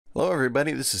Hello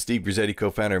everybody, this is Steve Grizzetti,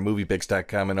 co-founder of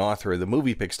MoviePix.com and author of the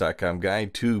MoviePix.com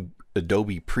Guide to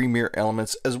Adobe Premiere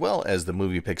Elements, as well as the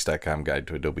MoviePix.com Guide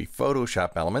to Adobe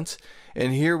Photoshop Elements.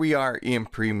 And here we are in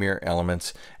Premiere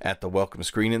Elements at the welcome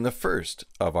screen in the first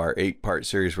of our 8-part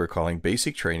series we're calling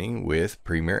Basic Training with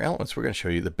Premiere Elements. We're going to show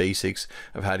you the basics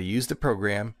of how to use the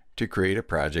program to create a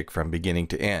project from beginning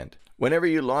to end. Whenever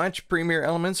you launch Premiere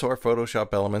Elements or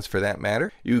Photoshop Elements for that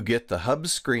matter, you get the hub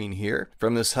screen here.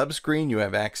 From this hub screen, you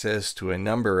have access to a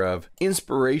number of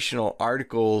inspirational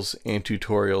articles and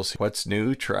tutorials. What's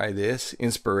new? Try this.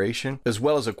 Inspiration, as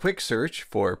well as a quick search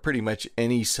for pretty much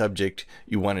any subject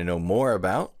you want to know more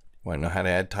about. Want to know how to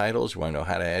add titles? You want to know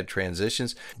how to add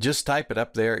transitions? Just type it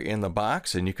up there in the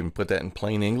box and you can put that in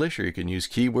plain English, or you can use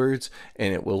keywords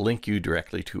and it will link you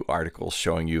directly to articles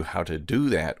showing you how to do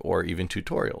that, or even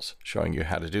tutorials showing you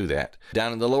how to do that.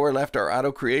 Down in the lower left are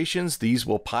auto creations. These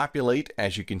will populate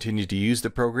as you continue to use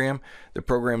the program. The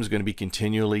program is going to be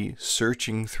continually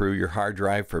searching through your hard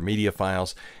drive for media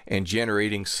files and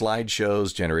generating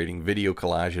slideshows, generating video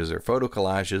collages or photo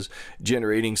collages,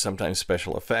 generating sometimes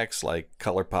special effects like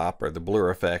color pop or the blur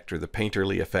effect or the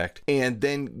painterly effect, and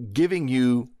then giving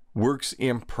you works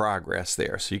in progress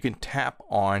there. So you can tap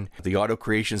on the auto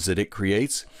creations that it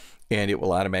creates and it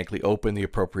will automatically open the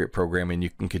appropriate program and you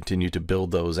can continue to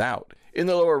build those out. In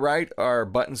the lower right are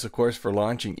buttons, of course, for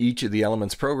launching each of the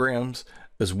Elements programs,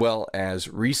 as well as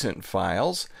recent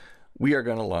files. We are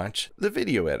going to launch the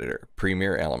video editor,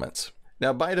 Premiere Elements.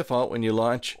 Now, by default, when you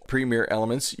launch Premiere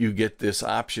Elements, you get this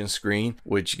option screen,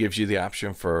 which gives you the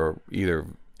option for either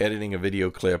editing a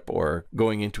video clip or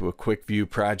going into a quick view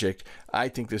project. I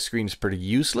think this screen is pretty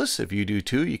useless. If you do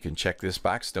too, you can check this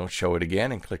box, don't show it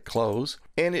again, and click close.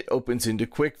 And it opens into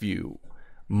quick view.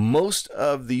 Most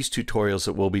of these tutorials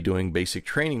that we'll be doing basic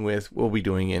training with, we'll be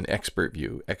doing in Expert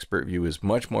View. Expert View is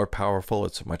much more powerful.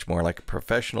 It's much more like a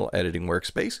professional editing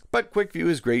workspace, but Quick View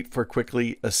is great for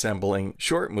quickly assembling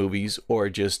short movies or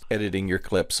just editing your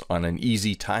clips on an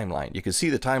easy timeline. You can see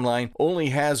the timeline only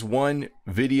has one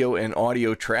video and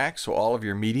audio track, so all of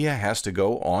your media has to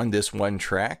go on this one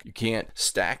track. You can't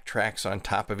stack tracks on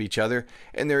top of each other,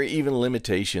 and there are even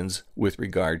limitations with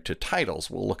regard to titles.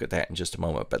 We'll look at that in just a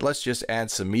moment, but let's just add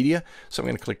some media. So I'm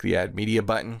going to click the Add Media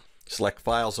button, select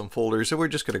Files and Folders, and we're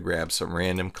just going to grab some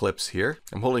random clips here.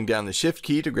 I'm holding down the Shift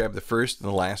key to grab the first and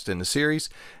the last in the series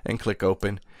and click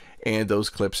Open. And those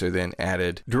clips are then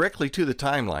added directly to the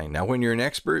timeline. Now, when you're in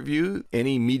Expert View,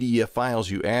 any media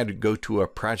files you add go to a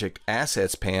Project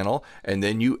Assets panel, and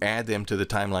then you add them to the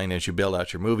timeline as you build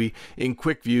out your movie. In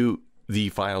Quick View, the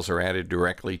files are added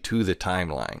directly to the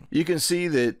timeline. You can see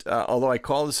that although I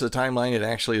call this a timeline, it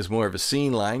actually is more of a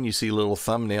scene line. You see little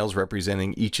thumbnails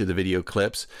representing each of the video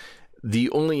clips. The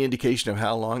only indication of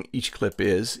how long each clip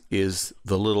is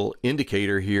the little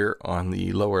indicator here on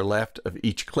the lower left of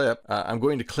each clip. I'm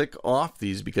going to click off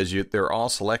these because they're all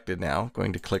selected now. I'm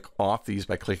going to click off these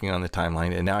by clicking on the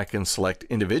timeline, and now I can select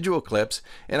individual clips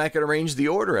and I can arrange the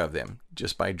order of them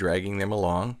just by dragging them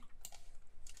along.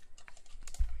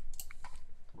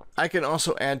 I can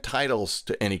also add titles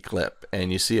to any clip,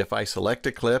 and you see if I select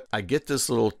a clip, I get this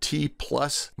little T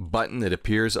plus button that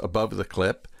appears above the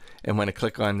clip. And when I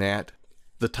click on that,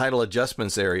 the title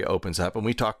adjustments area opens up, and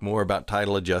we talk more about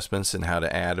title adjustments and how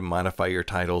to add and modify your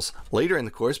titles later in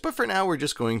the course. But for now, we're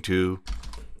just going to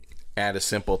add a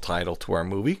simple title to our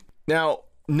movie. Now,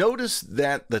 notice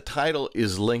that the title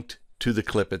is linked to the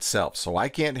clip itself. So I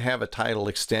can't have a title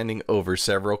extending over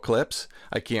several clips.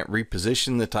 I can't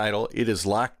reposition the title. It is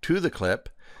locked to the clip.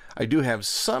 I do have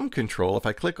some control. If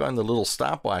I click on the little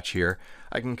stopwatch here,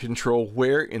 I can control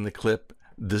where in the clip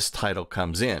this title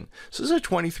comes in. So this is a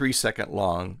 23-second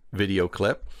long video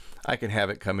clip. I can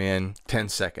have it come in 10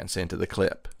 seconds into the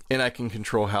clip, and I can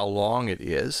control how long it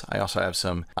is. I also have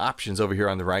some options over here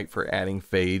on the right for adding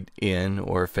fade in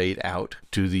or fade out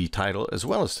to the title as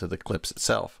well as to the clips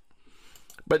itself.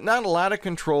 But not a lot of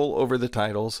control over the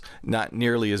titles, not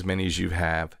nearly as many as you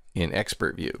have in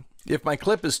Expert View. If my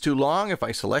clip is too long, if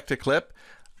I select a clip,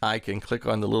 I can click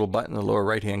on the little button in the lower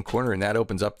right-hand corner, and that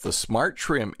opens up the Smart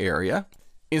Trim area.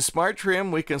 In Smart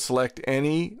Trim, we can select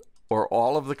any or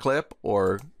all of the clip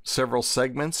or several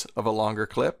segments of a longer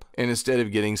clip. And instead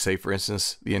of getting, say, for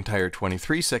instance, the entire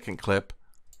 23-second clip,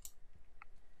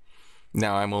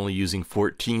 now I'm only using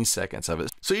 14 seconds of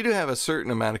it. So you do have a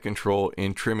certain amount of control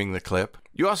in trimming the clip.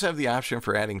 You also have the option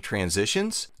for adding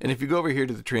transitions. And if you go over here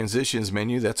to the Transitions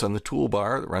menu, that's on the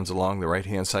toolbar that runs along the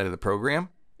right-hand side of the program.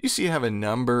 You see you have a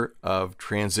number of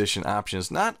transition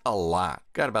options, not a lot.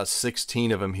 Got about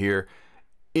 16 of them here.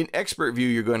 In Expert View,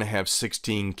 you're going to have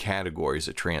 16 categories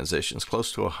of transitions,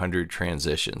 close to 100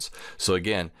 transitions. So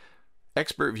again,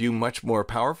 Expert View much more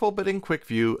powerful, but in Quick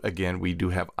View, again, we do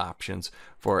have options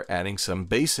for adding some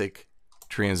basic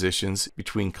transitions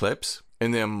between clips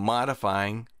and then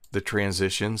modifying the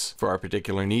transitions for our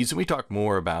particular needs. And we talk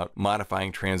more about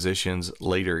modifying transitions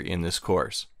later in this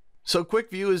course. So Quick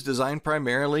View is designed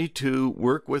primarily to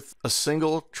work with a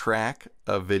single track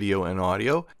of video and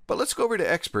audio. But let's go over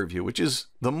to Expert View, which is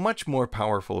the much more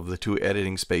powerful of the two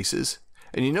editing spaces.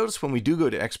 And you notice when we do go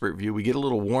to Expert View, we get a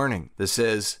little warning that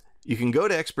says, you can go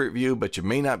to Expert View, but you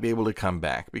may not be able to come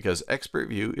back, because Expert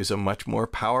View is a much more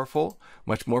powerful,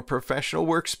 much more professional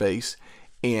workspace,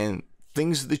 and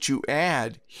things that you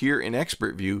add here in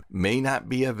Expert View may not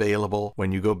be available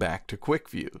when you go back to Quick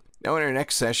View. Now in our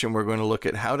next session, we're going to look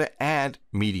at how to add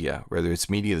media, whether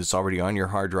it's media that's already on your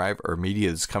hard drive or media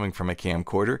that's coming from a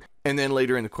camcorder. And then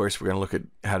later in the course, we're going to look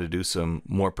at how to do some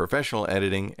more professional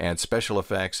editing, add special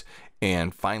effects,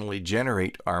 and finally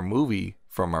generate our movie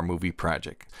from our movie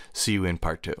project. See you in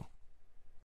part 2.